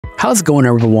How's it going,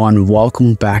 everyone?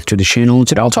 Welcome back to the channel.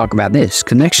 Today I'll talk about this.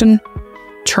 Connection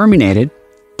terminated.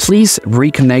 Please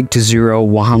reconnect to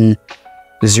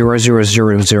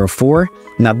 0100004.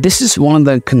 Now this is one of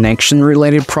the connection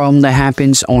related problem that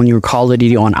happens on your Call of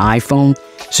Duty on iPhone.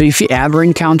 So if you ever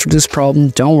encounter this problem,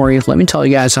 don't worry, let me tell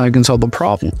you guys how you can solve the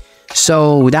problem.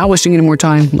 So without wasting any more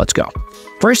time, let's go.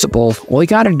 First of all you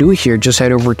gotta do here, just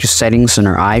head over to settings on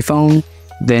our iPhone.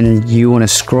 Then you want to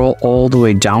scroll all the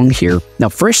way down here. Now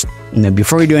first,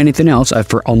 before we do anything else, I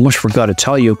almost forgot to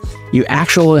tell you, you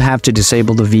actually have to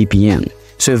disable the VPN.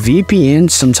 So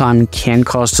VPN sometimes can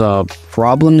cause a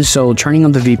problem, so turning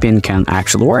on the VPN can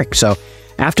actually work. So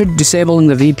after disabling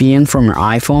the VPN from your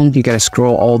iPhone, you gotta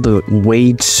scroll all the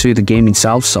way to the game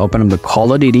itself. So open up the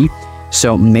Call of Duty.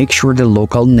 So make sure the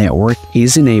local network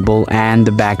is enabled and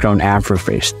the background app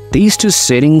refresh. These two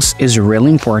settings is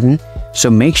really important. So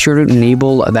make sure to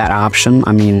enable that option.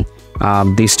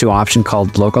 These two options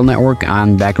called local network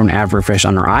and background app refresh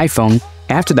on our iPhone.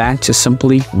 After that, just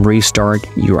simply restart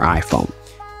your iPhone.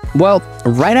 Well,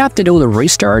 right after doing the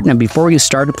restart, now before you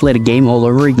start to play the game all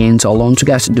over again, so all you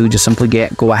guys to do, just simply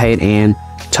go ahead and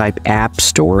type App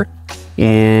Store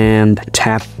and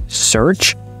tap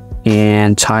search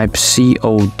and type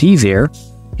COD there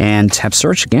and tap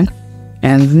search again.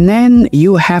 And then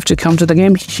you have to come to the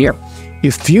game here.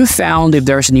 If there's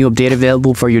a new update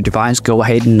available for your device, go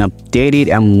ahead and update it,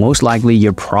 and most likely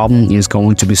your problem is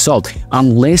going to be solved,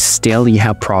 unless still you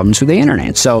have problems with the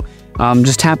internet. So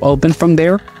just tap open from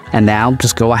there, and now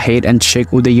just go ahead and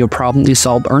check whether your problem is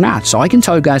solved or not. So I can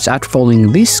tell you guys, after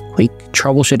following these quick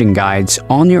troubleshooting guides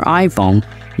on your iPhone,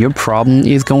 your problem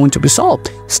is going to be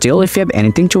solved. Still, if you have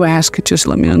anything to ask, just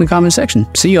let me know in the comment section.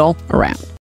 See y'all around.